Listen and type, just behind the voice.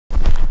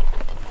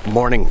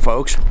Morning,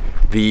 folks.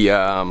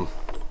 I'm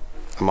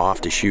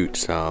off to shoot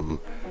some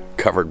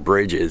covered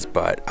bridges,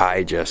 but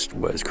I just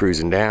was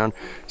cruising down,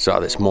 saw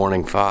this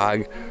morning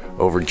fog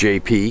over Jay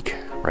Peak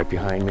right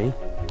behind me.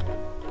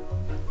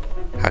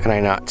 How can I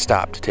not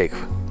stop to take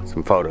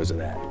some photos of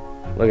that?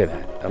 Look at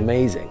that,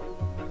 amazing,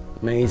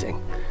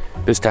 amazing.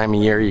 This time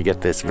of year you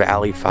get this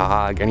valley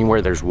fog,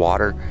 anywhere there's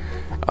water,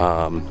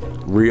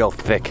 real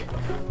thick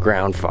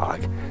ground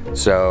fog.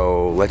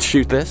 So let's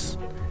shoot this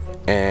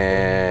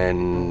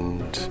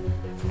and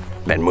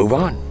then move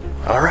on.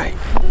 All right.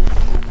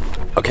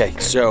 Okay,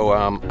 so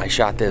I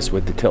shot this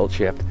with the tilt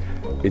shift.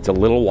 It's a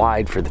little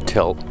wide for the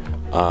tilt,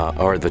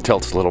 or the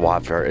tilt's a little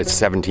wide for it's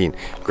 17.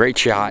 Great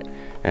shot,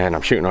 and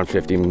I'm shooting on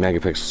 50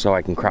 megapixels so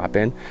I can crop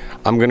in.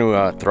 I'm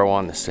gonna throw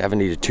on the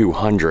 70 to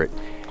 200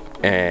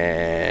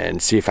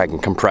 and see if I can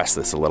compress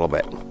this a little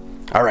bit.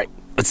 All right,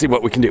 let's see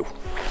what we can do.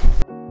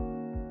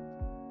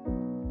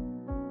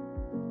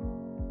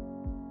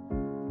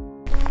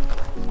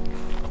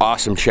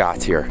 Awesome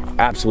shots here.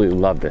 Absolutely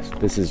love this.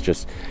 This is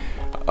just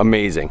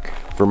amazing.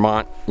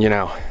 Vermont, you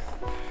know,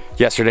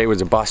 yesterday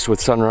was a bust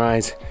with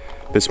sunrise.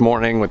 This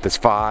morning with this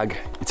fog,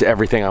 it's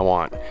everything I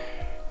want.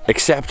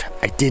 Except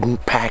I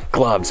didn't pack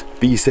gloves.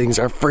 These things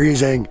are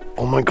freezing.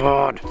 Oh my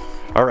God.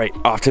 All right,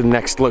 off to the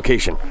next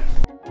location.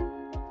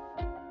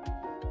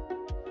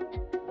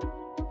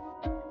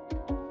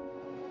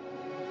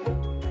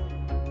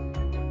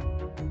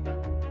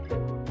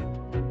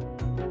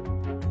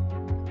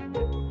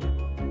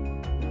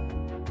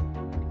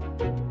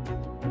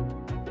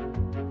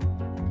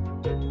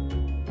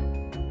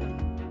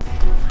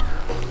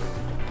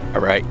 All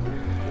right,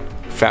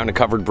 found a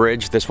covered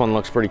bridge. This one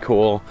looks pretty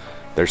cool.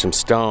 There's some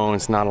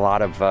stones, not a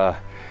lot of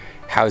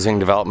housing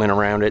development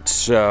around it.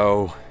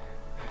 So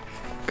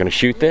I'm gonna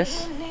shoot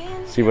this,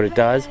 see what it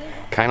does.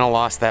 Kind of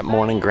lost that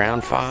morning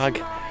ground fog.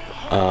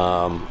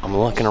 I'm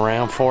looking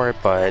around for it,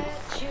 but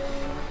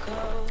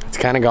it's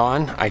kind of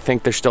gone. I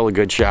think there's still a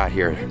good shot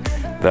here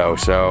though,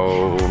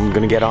 so I'm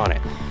gonna get on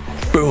it.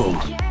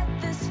 Boom.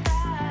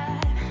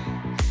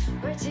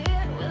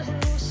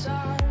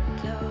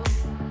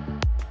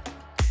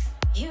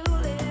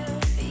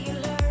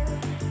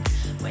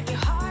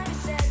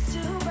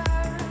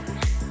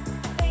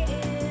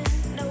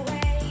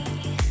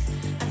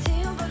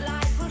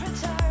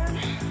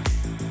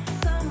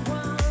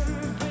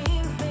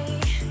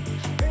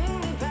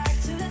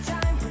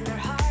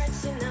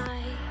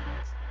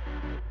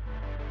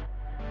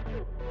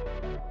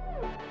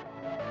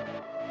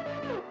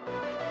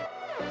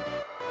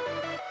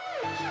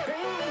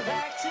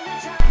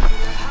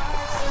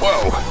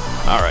 Whoa!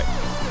 All right.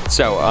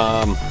 So,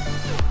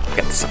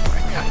 got the sun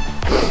right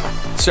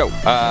behind. So,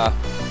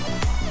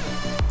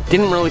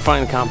 didn't really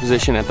find the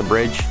composition at the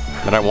bridge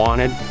that I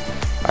wanted.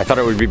 I thought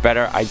it would be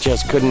better. I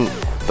just couldn't.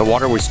 The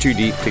water was too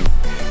deep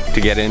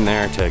to get in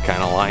there to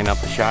kind of line up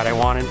the shot I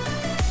wanted.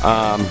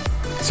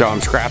 So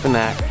I'm scrapping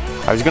that.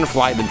 I was gonna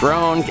fly the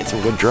drone, get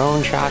some good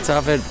drone shots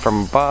of it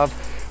from above,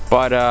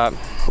 but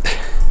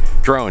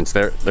drones,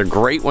 they're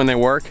great when they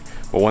work,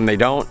 but when they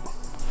don't,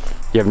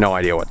 you have no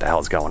idea what the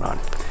hell's going on.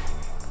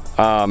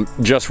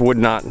 Just would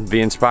not,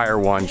 the Inspire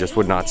one just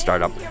would not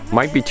start up.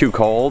 Might be too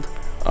cold.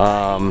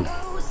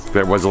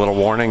 There was a little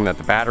warning that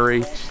the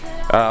battery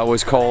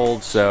was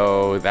cold,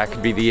 so that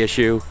could be the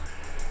issue.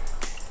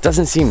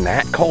 Doesn't seem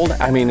that cold.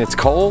 I mean, it's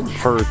cold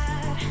for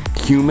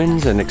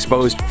humans and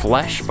exposed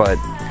flesh, but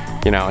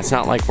you know, it's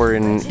not like we're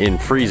in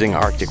freezing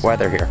Arctic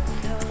weather here.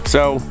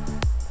 So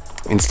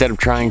instead of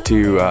trying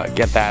to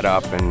get that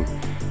up and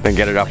then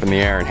get it up in the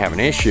air and have an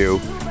issue,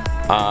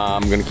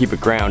 I'm gonna keep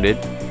it grounded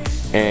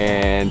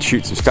and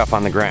shoot some stuff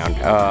on the ground.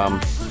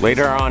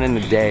 Later on in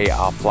the day,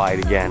 I'll fly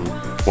it again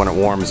when it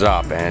warms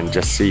up and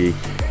just see,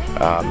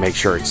 make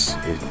sure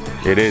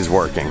it is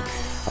working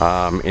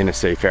in a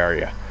safe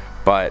area.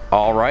 But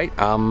all right,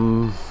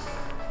 I'm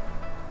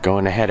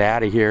going to head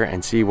out of here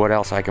and see what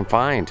else I can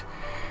find.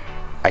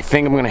 I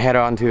think I'm gonna head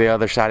on to the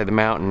other side of the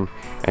mountain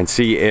and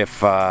see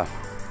if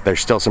there's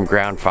still some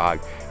ground fog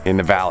in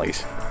the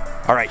valleys.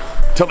 All right,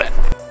 till then.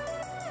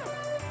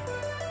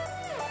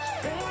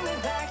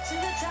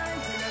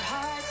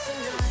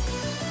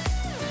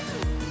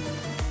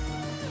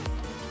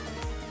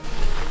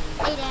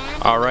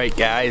 All right,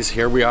 guys,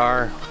 here we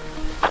are.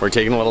 We're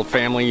taking a little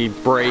family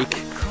break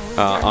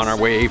on our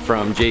way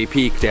from Jay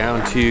Peak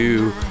down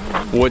to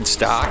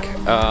Woodstock.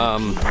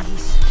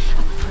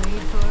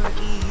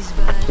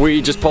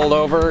 We just pulled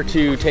over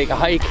to take a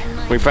hike.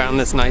 We found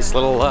this nice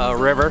little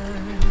river,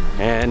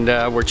 and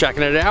we're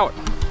checking it out.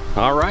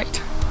 All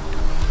right.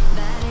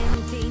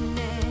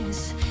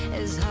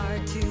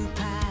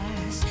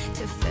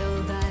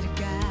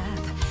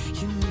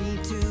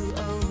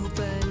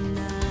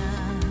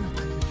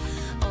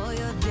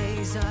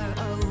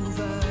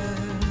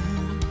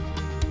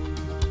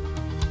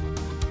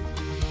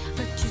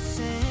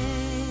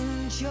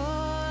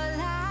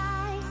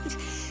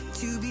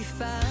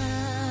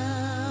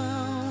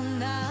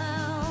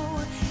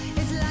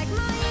 It's like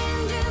my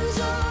engines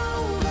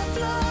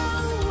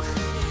overflow,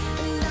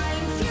 and I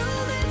am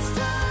fueled, it's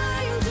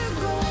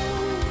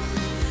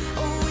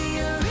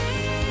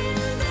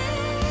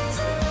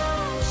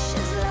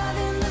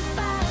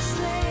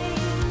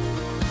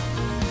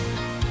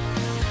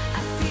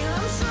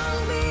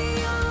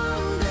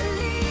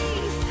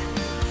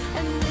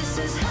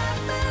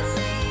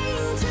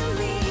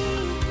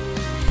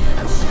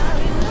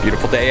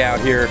Beautiful day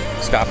out here,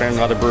 stopping at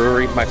another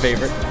brewery, my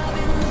favorite.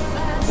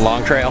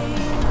 Long Trail.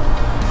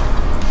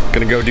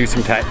 Gonna go do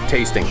some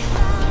tasting.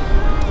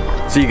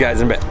 See you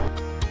guys in a bit.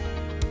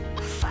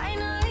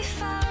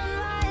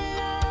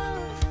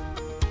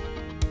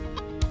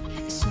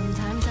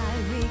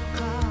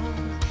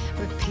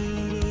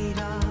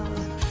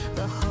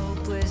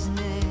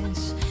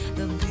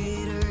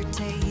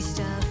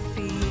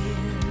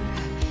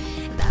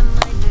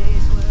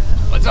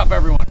 What's up,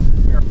 everyone?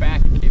 We are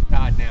back at Cape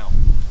Cod now.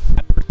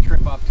 Had a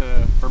trip up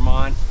to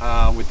Vermont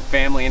with the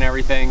family and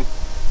everything.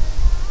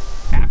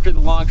 After the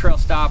Long Trail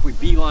stop, we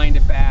beelined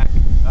it back.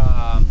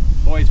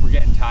 Boys were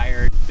getting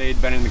tired.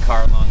 They'd been in the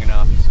car long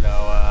enough,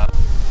 so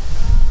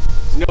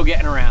there's no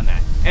getting around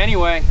that.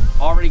 Anyway,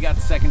 already got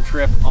the second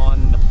trip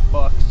on the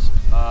books.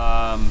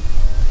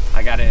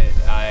 I got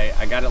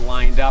it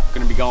lined up.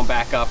 Gonna be going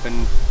back up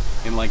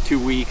in like 2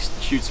 weeks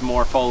to shoot some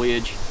more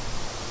foliage.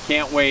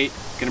 Can't wait.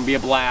 Gonna be a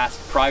blast.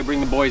 Probably bring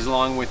the boys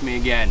along with me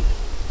again.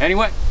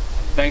 Anyway,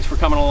 thanks for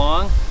coming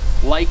along.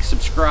 Like,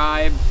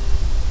 subscribe,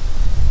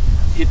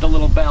 hit the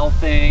little bell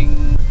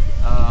thing,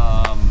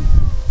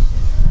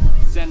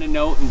 send a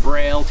note in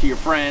Braille to your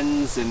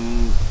friends,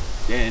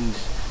 and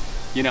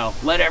you know,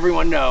 let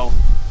everyone know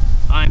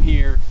I'm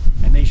here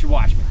and they should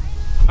watch me.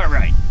 All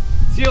right,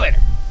 see you later.